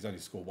replicated. He's only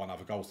scored one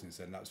other goal since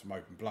then. That's from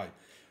open play.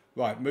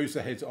 Right,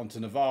 Musa heads on to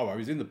Navarro.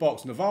 He's in the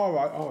box.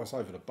 Navarro, oh, it's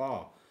over the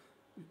bar.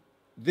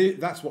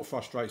 That's what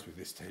frustrates with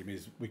this team,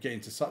 is we get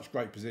into such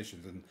great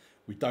positions and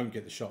we don't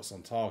get the shots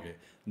on target.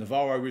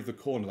 Navarro with the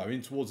corner, though,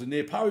 in towards the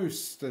near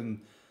post.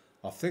 And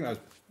I think that was,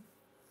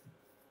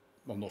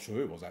 I'm not sure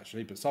who it was,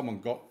 actually, but someone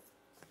got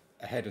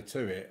a header to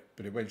it,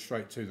 but it went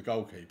straight to the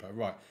goalkeeper.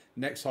 Right,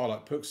 next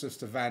highlight, Puxtas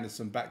to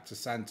Vanderson, back to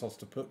Santos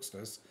to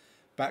Puxtas,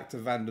 back to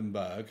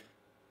Vandenberg.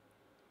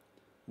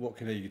 What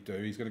can he do?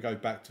 He's going to go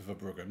back to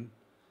Verbruggen.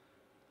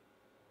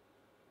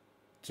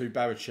 To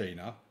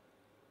Baracina.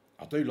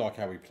 I do like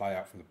how we play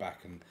out from the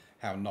back and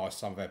how nice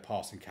some of their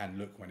passing can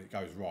look when it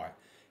goes right.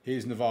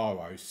 Here's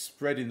Navarro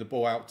spreading the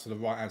ball out to the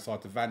right hand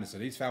side to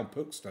Vanderson. He's found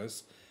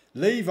Puxtas.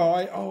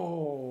 Levi.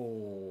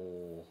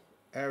 Oh,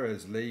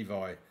 errors,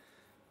 Levi.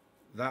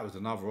 That was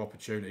another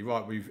opportunity.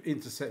 Right, we've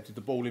intercepted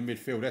the ball in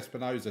midfield.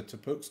 Espinosa to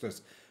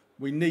Puxtas.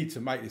 We need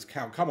to make this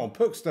count. Come on,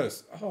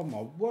 Puxtas. Oh,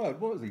 my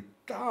word. What has he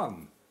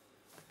done?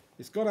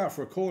 It's gone out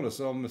for a corner,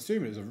 so I'm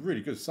assuming it was a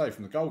really good save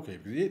from the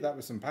goalkeeper, because he hit that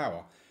with some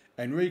power.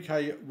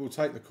 Enrique will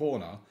take the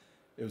corner.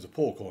 It was a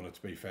poor corner,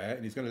 to be fair,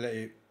 and he's going to let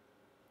it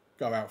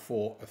go out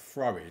for a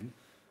throw-in,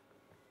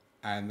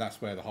 and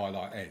that's where the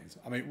highlight ends.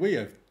 I mean, we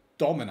have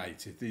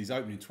dominated these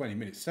opening 20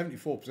 minutes,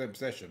 74%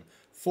 possession,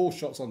 4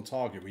 shots on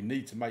target. We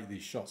need to make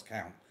these shots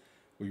count.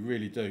 We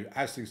really do.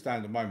 As things stand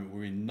at the moment,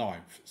 we're in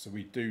 9th, so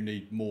we do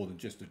need more than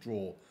just a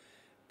draw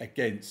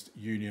against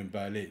Union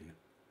Berlin.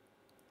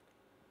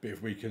 But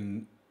if we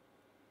can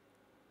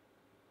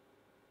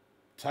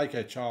take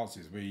our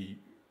chances, we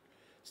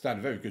stand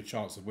a very good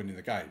chance of winning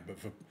the game. But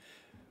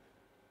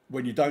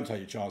when you don't take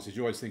your chances,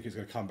 you always think it's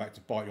going to come back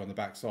to bite you on the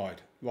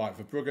backside. Right,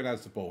 Verbruggen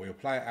has the ball. He'll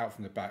play it out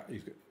from the back.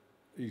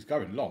 He's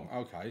going long.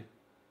 Okay,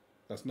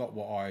 that's not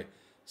what I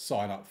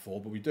sign up for.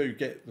 But we do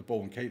get the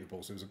ball and keep the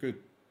ball, so it was a good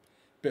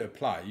bit of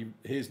play.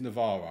 Here's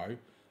Navarro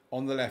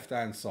on the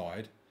left-hand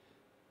side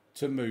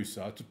to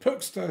Musa, to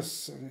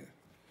Puxtas.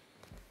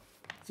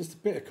 Just a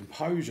bit of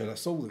composure.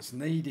 That's all that's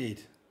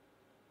needed.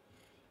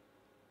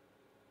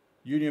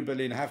 Union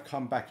Berlin have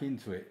come back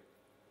into it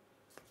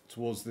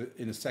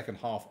in the second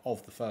half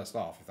of the first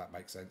half, if that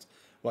makes sense.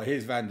 Well,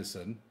 here's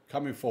Vanderson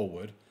coming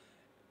forward.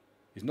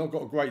 He's not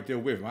got a great deal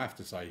with him, I have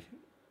to say.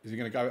 Is he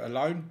going to go it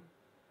alone?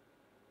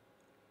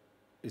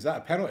 Is that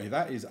a penalty?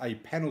 That is a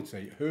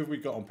penalty. Who have we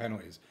got on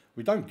penalties?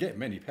 We don't get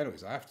many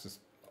penalties. I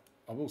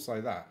will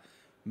say that.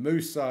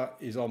 Musa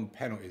is on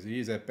penalties. He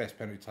is their best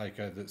penalty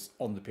taker that's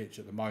on the pitch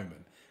at the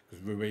moment,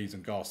 because Ruiz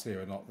and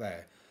Garcia are not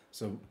there.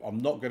 So I'm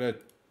not going to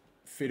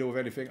fiddle with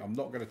anything. I'm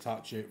not going to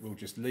touch it. We'll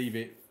just leave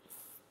it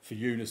for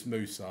Yunus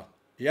Musa.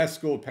 He has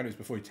scored penalties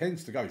before. He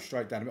tends to go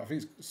straight down the middle. I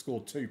think he's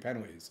scored 2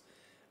 penalties,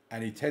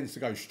 and he tends to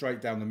go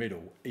straight down the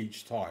middle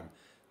each time.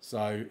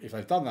 So if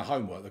they've done their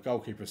homework, the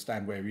goalkeeper will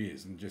stand where he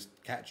is and just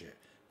catch it.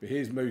 But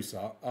here's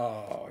Musa.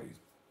 Oh,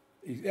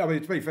 I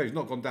mean, to be fair, he's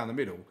not gone down the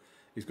middle.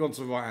 He's gone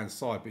to the right-hand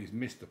side, but he's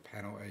missed a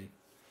penalty.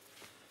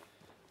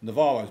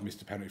 Navarro's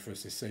missed a penalty for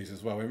us this season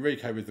as well.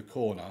 Enrique with the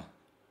corner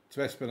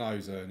to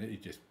Espinosa, and he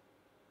just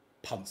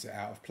punts it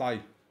out of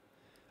play.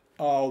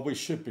 Oh, we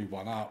should be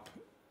 1 up.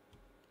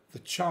 The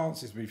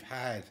chances we've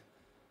had.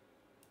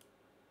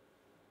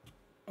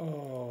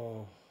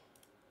 Oh.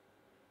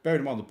 Bearing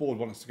in mind the board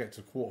want us to get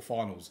to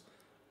quarterfinals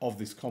of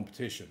this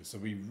competition, so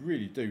we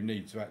really do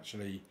need to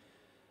actually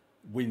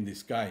win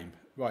this game.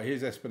 Right,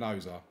 here's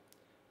Espinosa.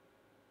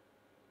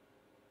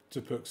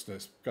 to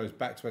Puxtus, goes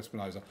back to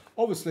Espinosa.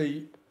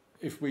 Obviously,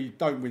 if we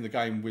don't win the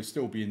game, we'll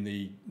still be in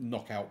the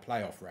knockout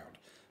playoff round.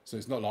 So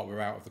it's not like we're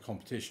out of the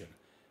competition.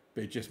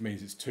 But it just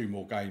means it's 2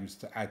 more games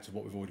to add to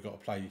what we've already got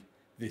to play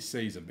this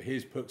season. But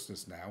here's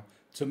Puxtus now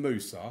to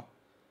Musa.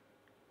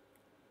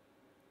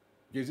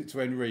 Gives it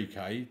to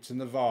Enrique, to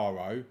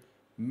Navarro.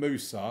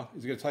 Musa,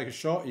 is he going to take a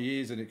shot? He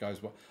is, and it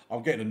goes well.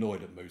 I'm getting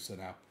annoyed at Musa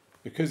now.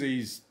 Because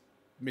he's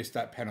missed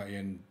that penalty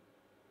and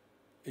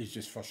he's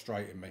just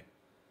frustrating me.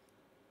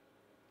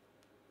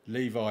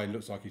 Levi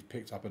looks like he's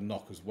picked up a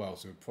knock as well,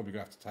 so we're probably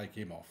going to have to take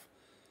him off.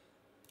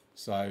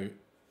 So,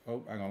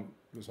 oh, hang on.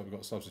 Looks like we've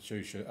got a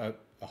substitution,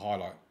 a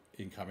highlight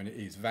incoming. It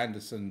is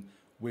Vanderson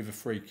with a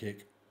free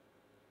kick.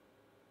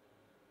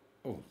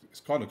 Oh, it's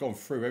kind of gone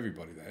through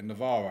everybody there.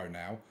 Navarro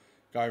now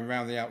going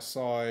around the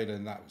outside,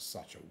 and that was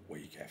such a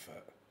weak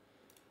effort.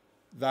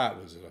 That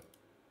was an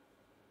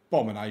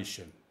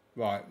abomination.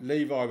 Right,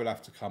 Levi will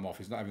have to come off.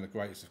 He's not having the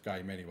greatest of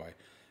game anyway.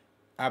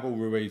 Abel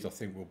Ruiz, I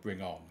think, will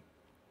bring on.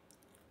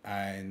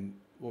 And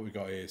what we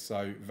got here,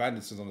 so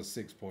Vanderson's on a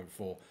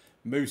 6.4.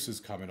 Musa's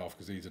coming off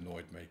because he's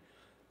annoyed me.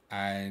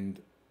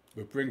 And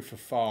we'll bring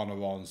Fofana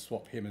on,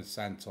 swap him and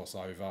Santos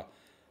over.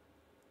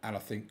 And I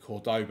think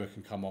Cordoba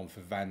can come on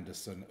for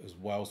Vanderson as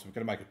well. So we're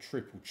going to make a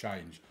triple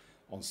change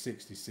on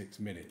 66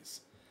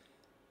 minutes.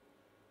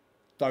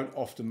 Don't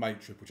often make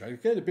triple change.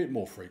 Get a bit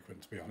more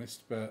frequent, to be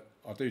honest. But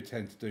I do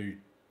tend to do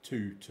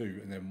 2,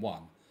 2 and then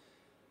 1.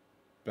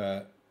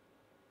 But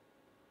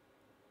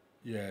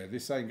yeah,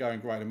 this ain't going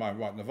great at the moment.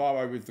 Right,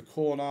 Navarro with the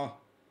corner.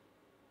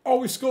 Oh,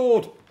 we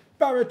scored!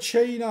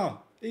 Baracina!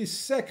 His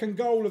 2nd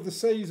goal of the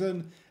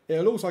season.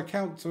 It'll also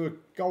count to a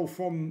goal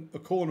from a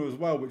corner as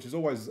well, which is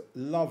always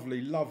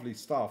lovely, lovely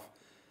stuff.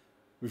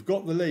 We've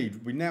got the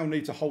lead. We now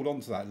need to hold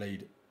on to that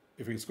lead.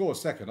 If we can score a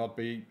 2nd, I'd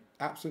be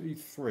absolutely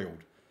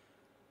thrilled.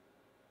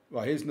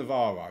 Right, here's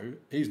Navarro.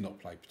 He's not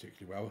played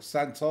particularly well.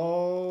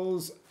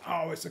 Santos.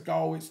 Oh, it's a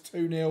goal. It's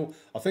 2-0.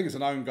 I think it's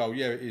an own goal.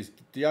 Yeah, it is.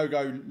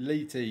 Diogo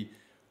Liti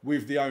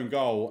with the own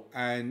goal.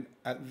 And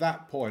at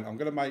that point, I'm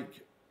going to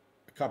make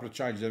a couple of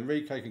changes.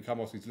 Enrique can come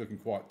off. He's looking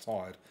quite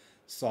tired.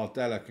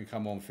 Sardella can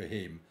come on for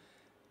him.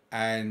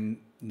 And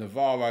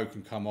Navarro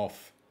can come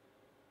off.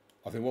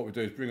 I think what we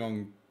do is bring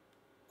on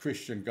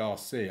Christian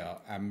Garcia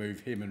and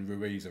move him and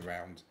Ruiz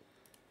around.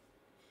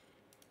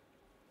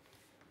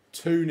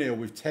 2-0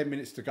 with 10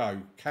 minutes to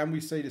go. Can we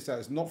see this out?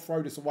 Let's not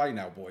throw this away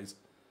now, boys.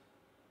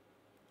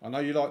 I know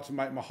you like to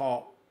make my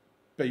heart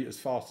beat as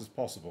fast as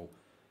possible,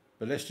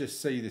 but let's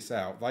just see this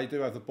out. They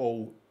do have the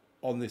ball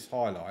on this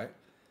highlight.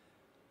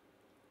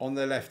 On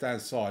their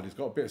left-hand side, he's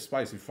got a bit of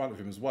space in front of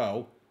him as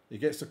well. He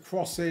gets the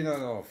cross in,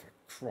 and oh,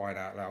 for crying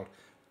out loud.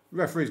 The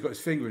referee's got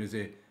his finger in his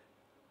ear.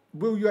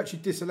 Will you actually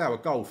disallow a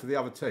goal for the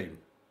other team?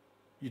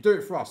 You do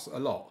it for us a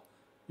lot.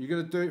 You're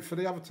going to do it for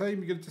the other team?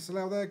 You're going to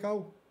disallow their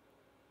goal?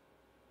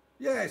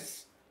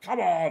 Yes, come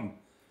on.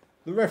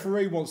 The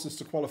referee wants us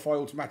to qualify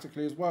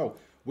automatically as well.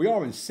 We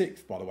are in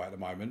 6th, by the way, at the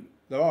moment.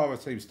 There are other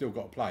teams still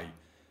got to play.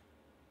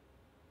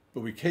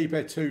 But we keep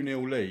a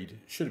 2-0 lead.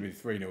 Should have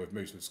been 3-0 if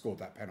Moose had scored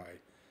that penalty.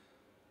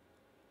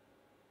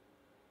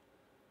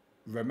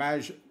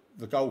 Ramaj,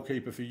 the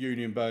goalkeeper for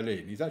Union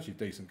Berlin. He's actually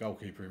a decent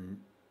goalkeeper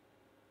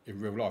in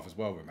real life as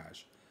well,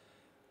 Ramaj.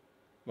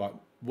 Right,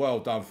 well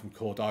done from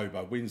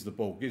Cordoba. Wins the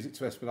ball. Gives it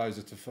to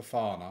Espinosa, to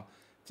Fofana,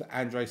 to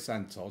Andre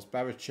Santos,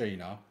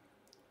 Baracina.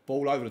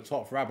 Ball over the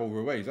top for Abel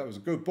Ruiz. That was a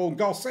good ball. And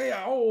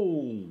Garcia,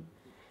 oh!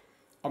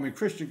 I mean,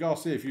 Christian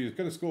Garcia, if you're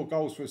going to score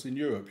goals for us in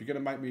Europe, you're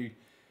going to make me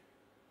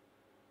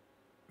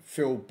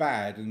feel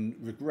bad and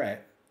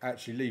regret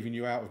actually leaving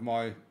you out of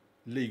my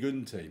Ligue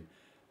 1 team.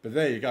 But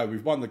there you go.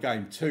 We've won the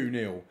game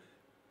 2-0.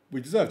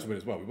 We deserve to win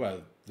as well. We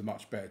were the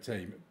much better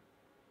team.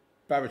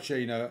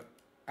 Baracina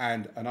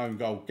and an own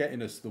goal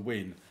getting us the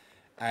win.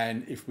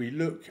 And if we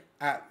look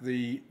at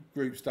the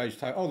group stage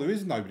table, oh, there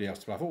is nobody else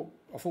to play.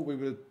 I thought we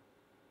were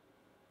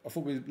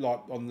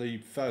like on the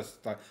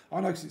first day.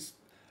 I know because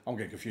I'm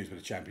getting confused with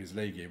the Champions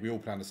League here. We all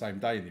play on the same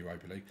day in the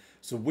Europa League.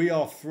 So we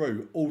are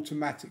through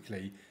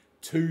automatically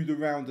to the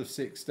round of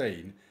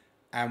 16,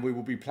 and we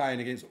will be playing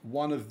against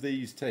one of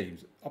these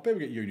teams. I bet we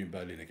get Union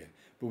Berlin again,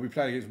 but we'll be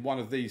playing against one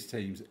of these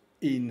teams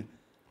in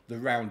the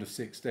round of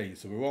 16.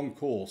 So we're on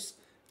course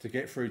to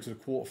get through to the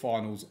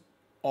quarterfinals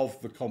of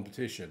the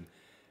competition.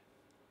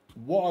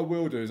 What I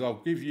will do is I'll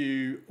give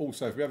you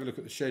also, if we have a look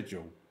at the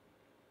schedule,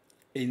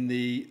 in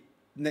the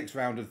next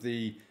round of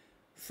the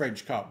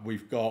French Cup,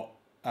 we've got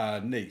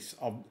Nice.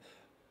 I'm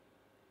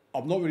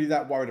not really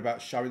that worried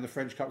about showing the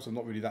French Cup, so I'm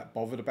not really that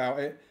bothered about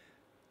it.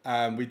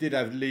 We did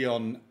have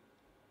Lyon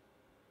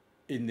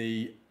in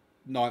the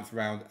 9th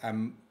round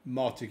and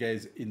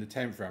Martigues in the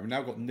 10th round. We've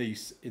now got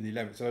Nice in the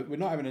 11th. So we're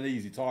not having an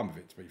easy time of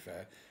it, to be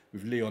fair,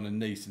 with Lyon and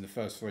Nice in the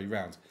first 3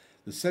 rounds.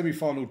 The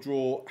semi-final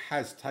draw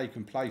has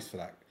taken place for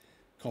that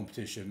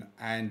competition,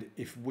 and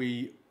if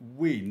we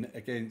win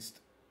against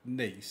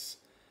Nice,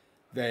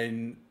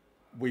 then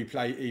we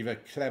play either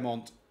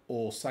Clermont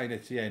or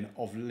Saint-Etienne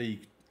of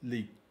Ligue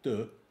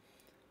 2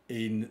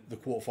 in the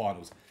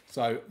quarterfinals.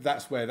 So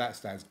that's where that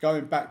stands.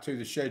 Going back to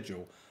the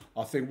schedule,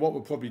 I think what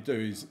we'll probably do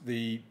is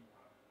the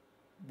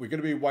we're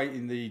going to be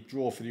waiting the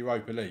draw for the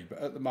Europa League, but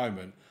at the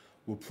moment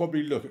we'll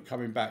probably look at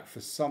coming back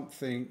for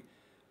something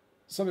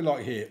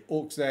like here,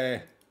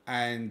 Auxerre,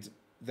 and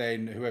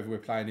then whoever we're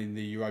playing in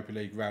the Europa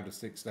League round of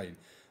 16.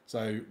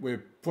 So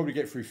we'll probably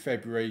get through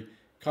February,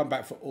 come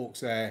back for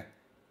Auxerre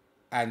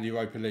and the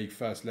Europa League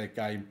first leg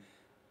game,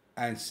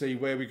 and see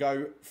where we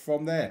go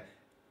from there.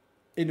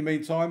 In the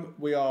meantime,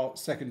 we are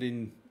second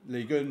in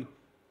Ligue 1.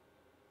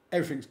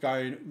 Everything's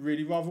going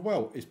really rather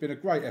well. It's been a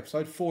great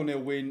episode,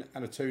 4-0 win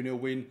and a 2-0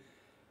 win.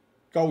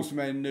 Goals from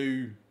our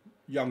new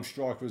young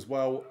striker as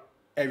well.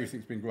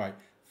 Everything's been great.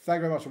 Thank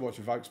you very much for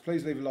watching, folks.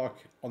 Please leave a like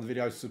on the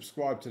video,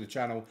 subscribe to the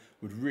channel.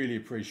 Would really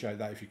appreciate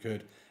that if you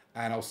could.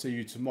 And I'll see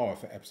you tomorrow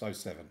for episode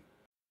 7.